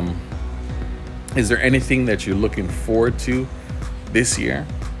 Is there anything that you're looking forward to this year?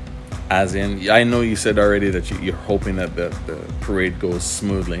 As in, I know you said already that you're hoping that the parade goes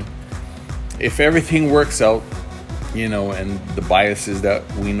smoothly. If everything works out, and the biases that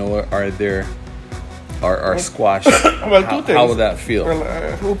we know are there are squashed, well, two things. How would that feel? Well,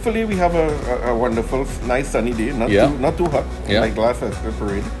 hopefully we have a wonderful, nice sunny day, not too hot, like last festival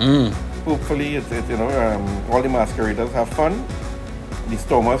parade. Hopefully, it's all the masqueraders have fun. The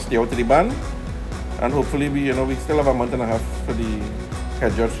stormers stay out of the band, and hopefully we still have a month and a half for the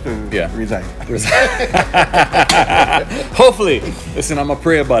head judge to resign. Hopefully, listen, I'm gonna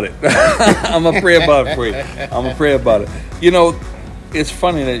pray about it. I'm gonna pray about it for you. I'm gonna pray about it. It's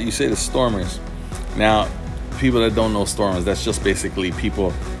funny that you say the stormers. Now, people that don't know stormers, that's just basically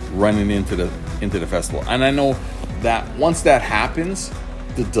people running into the festival. And I know that once that happens,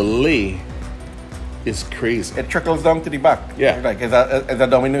 the delay is crazy. It trickles down to the back. Yeah, like it's a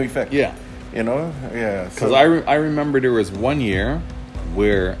domino effect. Yeah, Because I remember there was one year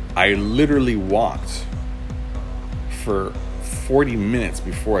where I literally walked for 40 minutes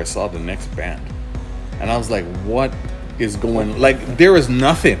before I saw the next band. And I was like, what is going... Like, there was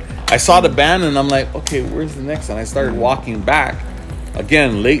nothing. I saw the band and I'm like, okay, where's the next one? I started walking back.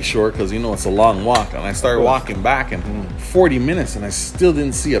 Again, Lakeshore, because it's a long walk. And I started walking back and 40 minutes and I still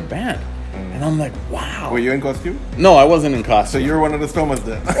didn't see a band. And I'm like, wow. Were you in costume? No, I wasn't in costume. So you're one of the stormers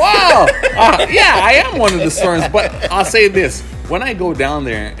then? Wow! Yeah, I am one of the stormers. But I'll say this. When I go down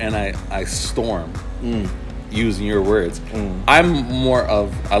there and I storm, using your words, I'm more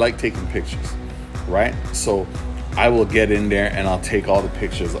of, I like taking pictures, right? So I will get in there and I'll take all the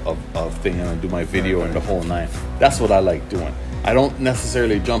pictures of things and I'll do my video and the whole nine. That's what I like doing. I don't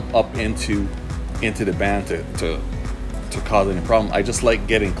necessarily jump up into the band to cause any problem. I just like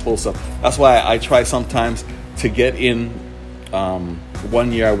getting close up. That's why I try sometimes to get in.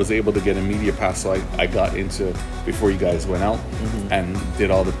 One year I was able to get a media pass, so I got into before you guys went out and did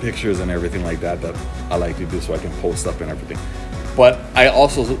all the pictures and everything like that I like to do, so I can post up and everything. But I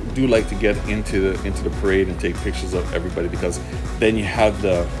also do like to get into the parade and take pictures of everybody, because then you have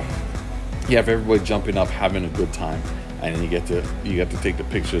everybody jumping up, having a good time, and you get to take the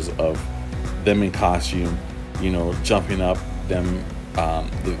pictures of them in costume, jumping up, them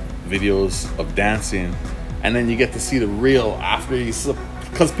the videos of dancing. And then you get to see the real after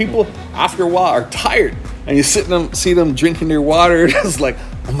because people after a while are tired, and you see them drinking their water. It's like,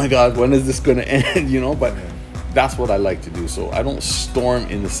 oh my God, when is this going to end? But that's what I like to do. So I don't storm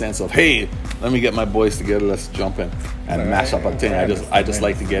in the sense of, hey, let me get my boys together, let's jump in and mash up a thing. I just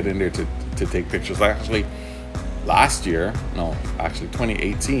like to get in there to take pictures. Actually,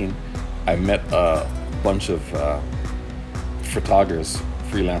 2018, I met a bunch of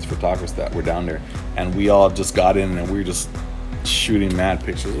freelance photographers that were down there, and we all just got in and we were just shooting mad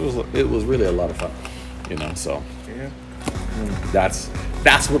pictures. It was really a lot of fun, so that's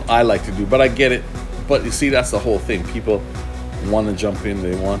what I like to do. But I get it. But you see, that's the whole thing. People want to jump in,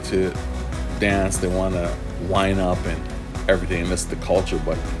 they want to dance, they want to wind up and everything, and that's the culture.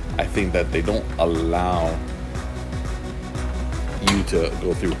 But I think that they don't allow you to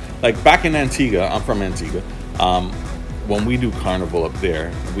go through. Like back in Antigua, I'm from Antigua, when we do carnival up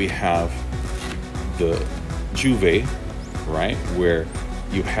there, we have the Juve, right, where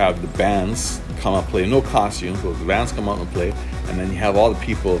you have the bands come up, play, no costumes, but the bands come out and play, and then you have all the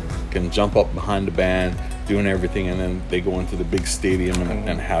people can jump up behind the band doing everything, and then they go into the big stadium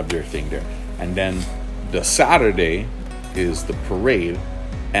and have their thing there. And then the Saturday is the parade,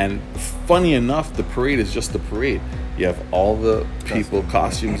 and funny enough, the parade is just the parade. You have all the people,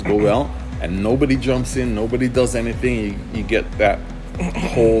 costumes go out, and nobody jumps in, nobody does anything. You get that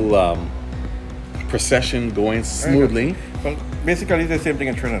whole procession going smoothly. Well, basically it's the same thing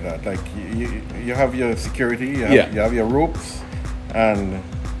in Trinidad. Like you have your security, you have your ropes, and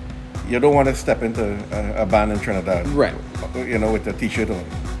you don't want to step into a band in Trinidad, right? With a t-shirt on.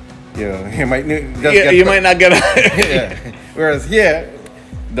 You might you might not get yeah. Whereas here,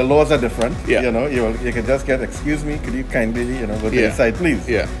 the laws are different. Yeah. You can just get, excuse me, could you kindly, go to the side, please.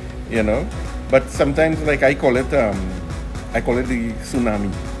 Yeah. But sometimes, like I call it the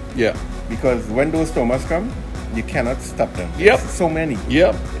tsunami. Yeah. because when those stormers come, you cannot stop them. Yep. There's so many.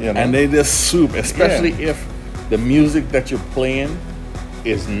 Yep. You know? And they just swoop, especially if the music that you're playing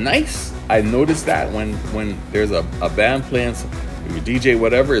is nice. I noticed that when there's a band playing, your DJ,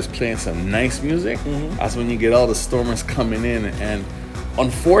 whatever, is playing some nice music, that's when you get all the stormers coming in. And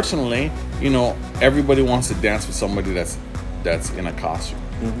unfortunately, you know, everybody wants to dance with somebody that's in a costume.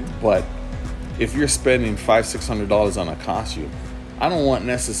 But if you're spending $500-$600 on a costume, I don't want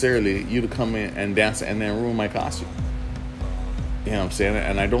necessarily you to come in and dance and then ruin my costume. You know what I'm saying?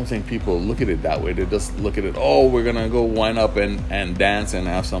 And I don't think people look at it that way. They just look at it, oh, we're going to go wind up and dance and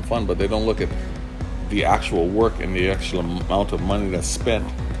have some fun. But they don't look at the actual work and the actual amount of money that's spent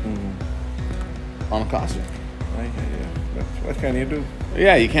on a costume. But what can you do?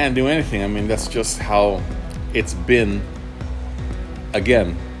 Yeah, you can't do anything. I mean, that's just how it's been.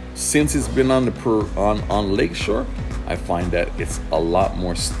 Again, since it's been on Lakeshore, I find that it's a lot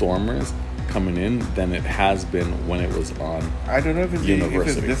more stormers coming in than it has been when it was on I don't know if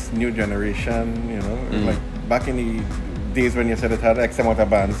it's this new generation, you know, like back in the days when you said it had X amount of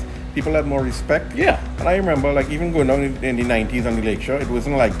bands, people had more respect. Yeah. And I remember, like, even going down in the 90s on the Lakeshore, it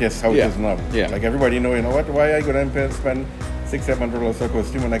wasn't like this, how it is now. Yeah. Like, everybody know, you know what, why I go down and spend $600-$700 for a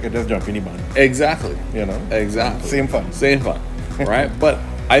costume when I could just jump in the band. Exactly. You know? Exactly. Same fun. Right? But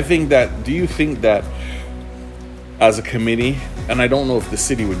I think that, do you think that as a committee, and I don't know if the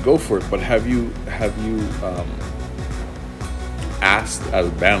city would go for it, but have you asked as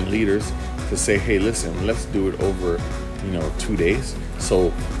band leaders to say, hey, listen, let's do it over, 2 days.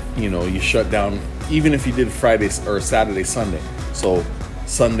 So, you shut down, even if you did Friday or Saturday, Sunday. So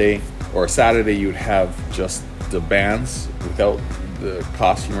Sunday or Saturday, you'd have just the bands without the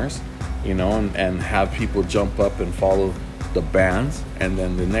costumers, and have people jump up and follow the bands. And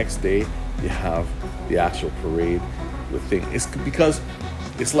then the next day, you have the actual parade with things. It's because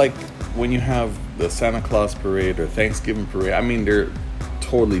it's like when you have the Santa Claus parade or Thanksgiving parade. I mean, they're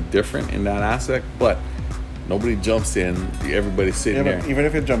totally different in that aspect, but nobody jumps in. Everybody's sitting there. Even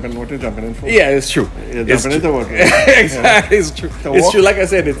if you're jumping, what you're jumping in for? Yeah, it's true. You're jumping into what? Exactly, it's true. It's walk? true. Like I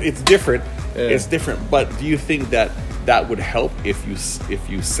said, it's different. Yeah. It's different. But do you think that would help if you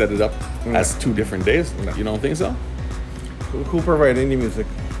set it up as 2 different days? No. You don't think so? Who providing the music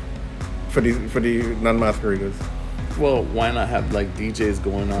for the non-masqueraders? Well, why not have like DJs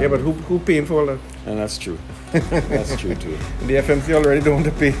going on? Yeah, but who paying for all that? And that's true. That's true too. The FMC already don't want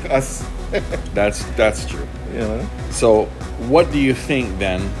to pay us. That's true. Yeah. So, what do you think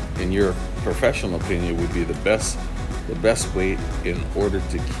then, in your professional opinion, would be the best way in order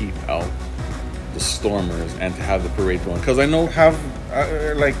to keep out the stormers and to have the parade going? Because I know a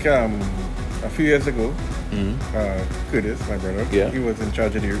few years ago, Curtis, my brother, he was in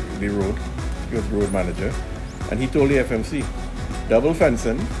charge of the road. He was road manager. And he told the FMC, double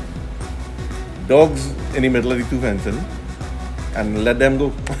fencing, dogs in the middle of the 2 fencing, and let them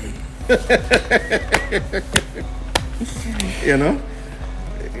go.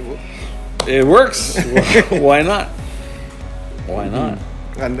 It works. Why not? Why not?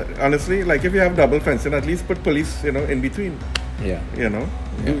 And honestly, like, if you have double fencing, at least put police, in between. Yeah.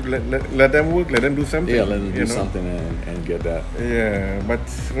 Let them work, let them do something. Yeah, let them do something and get that. Yeah, but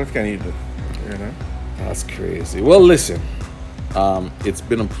what can you do? That's crazy. Well, listen, it's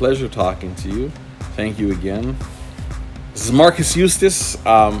been a pleasure talking to you. Thank you again. This is Marcus Eustace.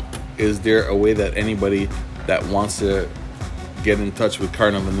 Is there a way that anybody that wants to get in touch with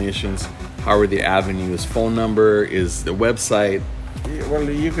Carnival Nationz, how are the avenues? Phone number, is the website? Yeah, well,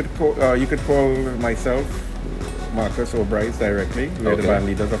 you could call myself, Marcus or Bryce, directly. We're the band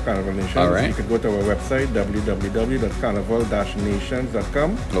leaders of Carnival Nationz. All right. You could go to our website,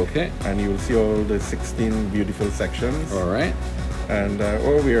 www.carnival-nationz.com. Okay. And you will see all the 16 beautiful sections. All right. And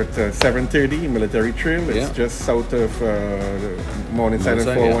we're at 730 Military Trail. It's just south of Morningside and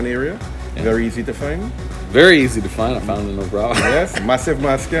 401 area. Yeah. Very easy to find. Very easy to find. I found it, no problem. Yes, massive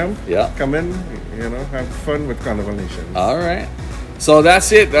mass camp. Yeah. Come in, have fun with Carnival Nationz. All right. So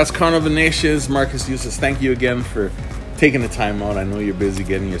that's it. That's Carnival Nationz. Marcus Eustace, thank you again for taking the time out. I know you're busy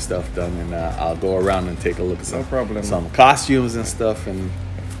getting your stuff done, and I'll go around and take a look at some costumes and stuff. And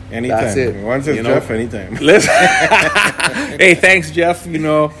anytime. That's it. Once it's Jeff, anytime. Listen. Hey, thanks, Jeff.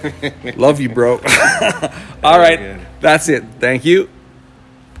 Love you, bro. All right. That's it. Thank you.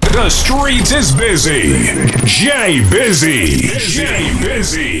 The streets is busy. Jay Busy. Jay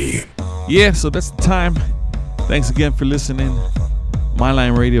Busy. Yeah, so that's the time. Thanks again for listening.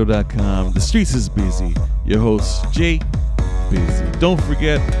 MyLineRadio.com. The streets is busy. Your host, Jay Busy. Don't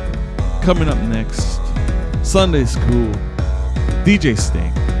forget, coming up next, Sunday School, DJ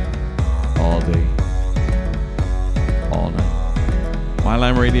Sting. All day, all night.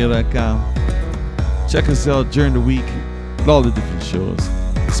 MyLimeRadio.com. Check us out during the week with all the different shows,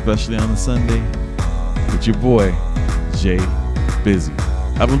 especially on a Sunday with your boy, Jay Busy.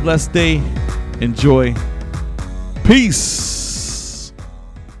 Have a blessed day. Enjoy. Peace.